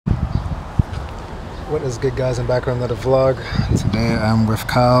What is good, guys? I'm back on another vlog. Today I'm with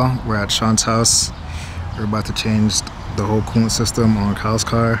Kyle. We're at Sean's house. We're about to change the whole coolant system on Kyle's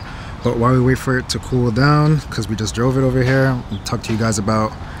car. But while we wait for it to cool down, because we just drove it over here, we'll talk to you guys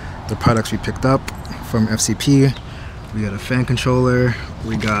about the products we picked up from FCP. We got a fan controller.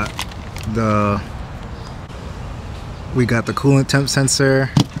 We got the coolant temp sensor,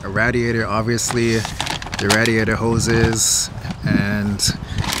 a radiator, obviously, the radiator hoses, and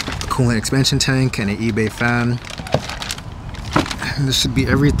coolant expansion tank and an eBay fan. And this should be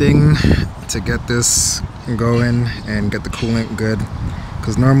everything to get this going and get the coolant good,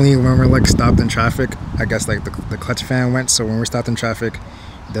 because normally when we're like stopped in traffic, I guess like the clutch fan went, so when we're stopped in traffic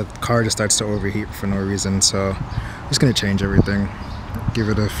the car just starts to overheat for no reason. So I'm just gonna change everything, give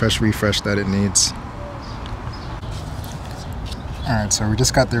it a fresh refresh that it needs. Alright, so we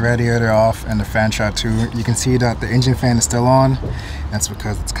just got the radiator off and the fan shot too. You can see that the engine fan is still on. That's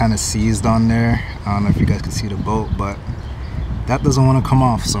because it's kind of seized on there. I don't know if you guys can see the bolt, but that doesn't want to come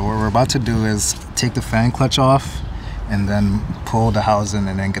off. So what we're about to do is take the fan clutch off and then pull the housing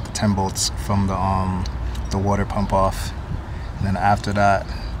and then get the 10 bolts from the water pump off. And then after that,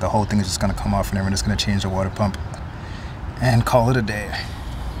 the whole thing is just going to come off, and then we're just going to change the water pump and call it a day.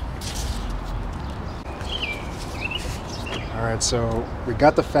 Alright, so we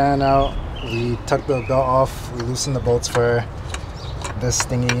got the fan out, we took the belt off, we loosened the bolts for this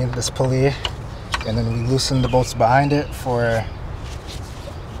thingy, this pulley, and then we loosened the bolts behind it for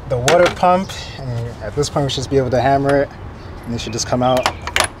the water pump. And at this point we should just be able to hammer it and it should just come out.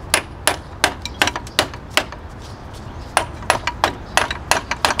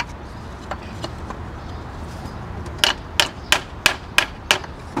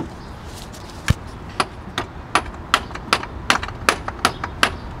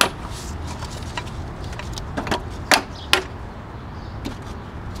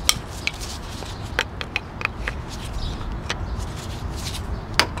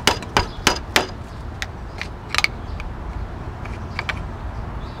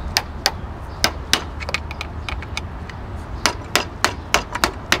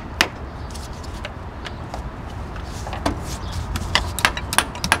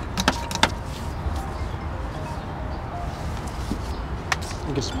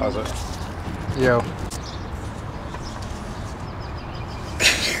 You can just pause it. Yo.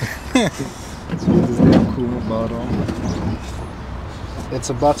 Let's use this damn coolant bottle. It's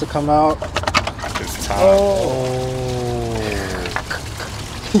about to come out. It's time. Oh.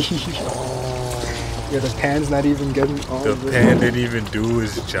 Yeah, the pan's not even getting on. The pan didn't even do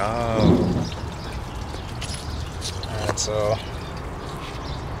his job. Alright, so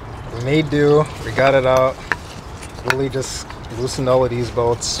we made do. We got it out. Really just loosened all of these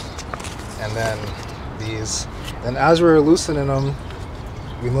bolts and then these. And as we were loosening them,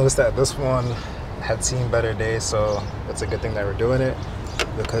 we noticed that this one had seen better days, so it's a good thing that we're doing it,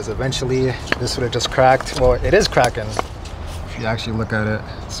 because eventually this would have just cracked. Well, it is cracking if you actually look at it.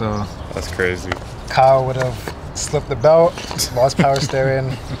 So that's crazy. Kyle would have slipped the belt, lost power steering,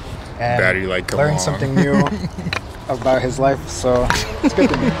 and battery light learned something new about his life. So it's good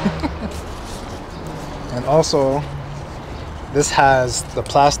to me. And also, this has the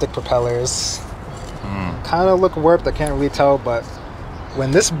plastic propellers. Kind of look warped, I can't really tell, but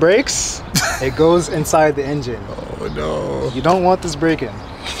when this breaks, it goes inside the engine. Oh no. You don't want this breaking.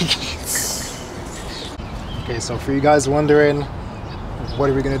 Okay, so for you guys wondering, what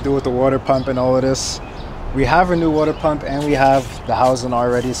are we gonna do with the water pump and all of this? We have a new water pump and we have the housing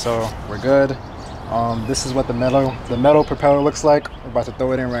already, so we're good. This is what the metal propeller looks like. We're about to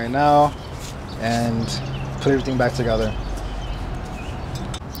throw it in right now and put everything back together.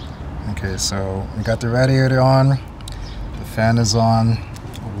 Okay, so we got the radiator on, the fan is on,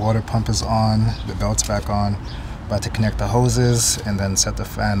 the water pump is on, the belt's back on. About to connect the hoses and then set the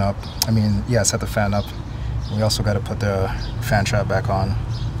fan up. Set the fan up. We also got to put the fan trap back on.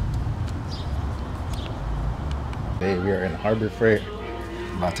 Hey, we are in Harbor Freight.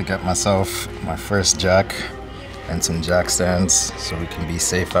 About to get myself my first jack and some jack stands so we can be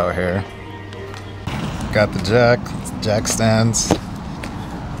safe out here. Got the jack stands.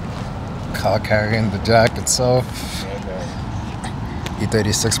 Kyle carrying the jack itself.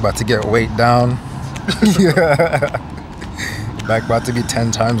 E36 about to get weight down. Back about to be 10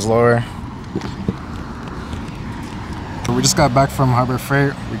 times lower. We just got back from Harbor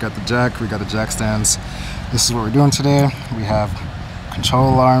Freight. We got the jack stands. This is what we're doing today. We have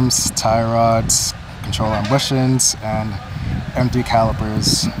control arms, tie rods, control arm bushings, and M3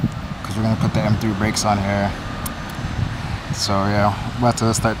 calipers, because we're gonna put the M3 brakes on here. So yeah, we're about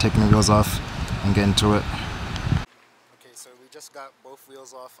to start taking the wheels off and get into it. Okay, so we just got both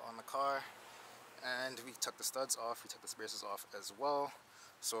wheels off on the car, And we took the studs off, we took the spacers off as well.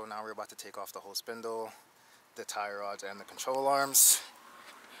 So now we're about to take off the whole spindle, the tie rods, and the control arms.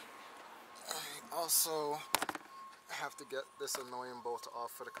 I also have to get this annoying bolt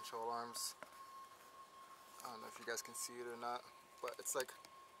off for the control arms. I don't know if you guys can see it or not, but it's like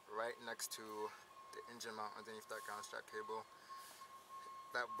right next to the engine mount underneath that ground strap cable.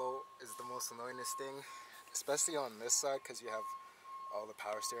 That bolt is the most annoyingest thing, especially on this side because you have all the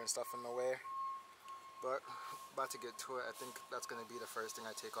power steering stuff in the way. But about to get to it. I think that's going to be the first thing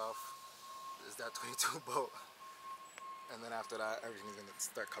I take off, is that 22 bolt. And then after that, everything's going to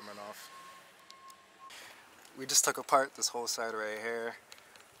start coming off. We just took apart this whole side right here.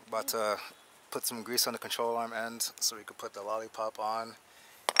 About to put some grease on the control arm end so we could put the lollipop on.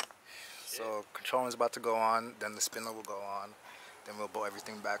 So control arm is about to go on, then the spindle will go on, then we'll bolt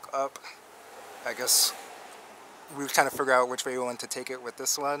everything back up. I guess we were trying to figure out which way we want to take it with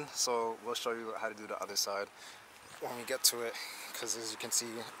this one, so we'll show you how to do the other side when we get to it. Because as you can see,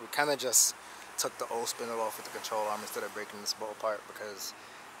 we kind of just took the old spindle off with the control arm instead of breaking this bolt apart, because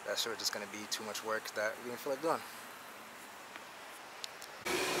that shit was just going to be too much work that we didn't feel like doing.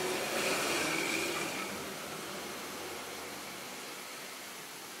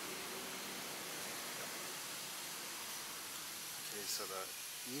 Okay, so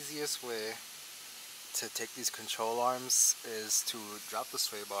the easiest way to take these control arms is to drop the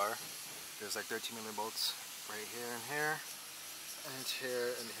sway bar. There's like 13mm bolts right here and here, and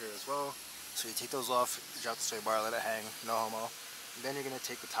here as well. So you take those off, drop the sway bar, let it hang, no homo. And then you're going to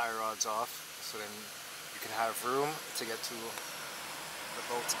take the tie rods off, so then you can have room to get to the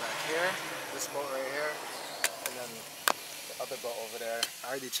bolts back here, this bolt right here, and then the other bolt over there.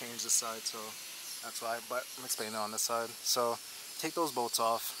 I already changed the side, so that's why, but I'm explaining it on this side. So take those bolts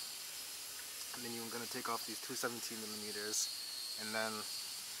off, and then you're going to take off these two 17mm, and then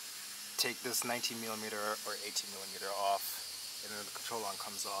take this 19mm or 18mm off, and then the control arm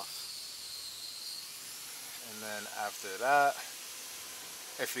comes off. And then after that,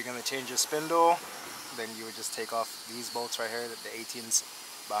 if you're going to change your spindle, then you would just take off these bolts right here, the 18s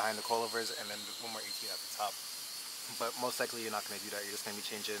behind the coilovers, and then one more 18 at the top. But most likely you're not going to do that. You're just going to be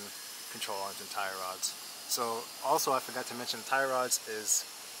changing control arms and tie rods. So also I forgot to mention tie rods is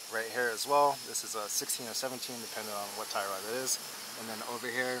right here as well. This is a 16 or 17 depending on what tie rod it is. And then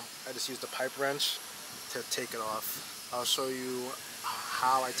over here I just used a pipe wrench to take it off. I'll show you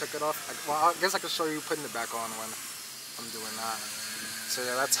how I took it off. Well, I guess I could show you putting it back on when I'm doing that. So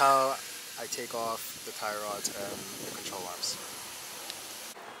yeah, that's how I take off the tie rods and the control arms.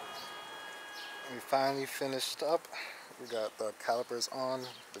 We finally finished up. We got the calipers on,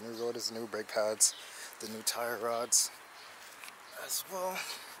 the new rotors, the new brake pads, the new tire rods as well,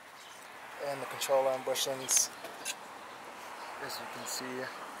 and the control arm bushings. As you can see,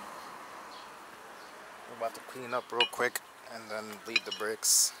 we're about to clean up real quick and then bleed the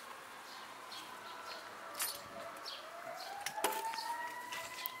brakes.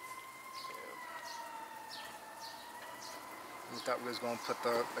 You thought we was going to put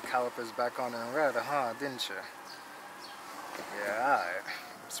the calipers back on in red, huh? Didn't you? Yeah, alright.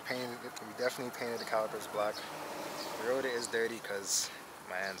 We definitely painted the calipers black. The rotor is dirty because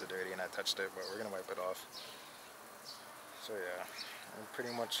my hands are dirty and I touched it, but we're going to wipe it off. So yeah, I'm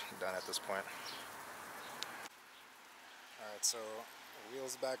pretty much done at this point. Alright, so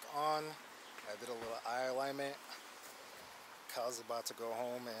wheels back on. I did a little eye alignment. Kyle's about to go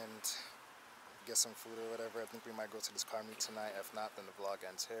home and get some food or whatever. I think we might go to this car meet tonight. If not, then the vlog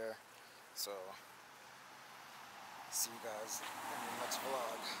ends here. So, see you guys in the next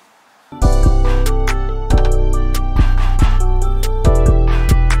vlog.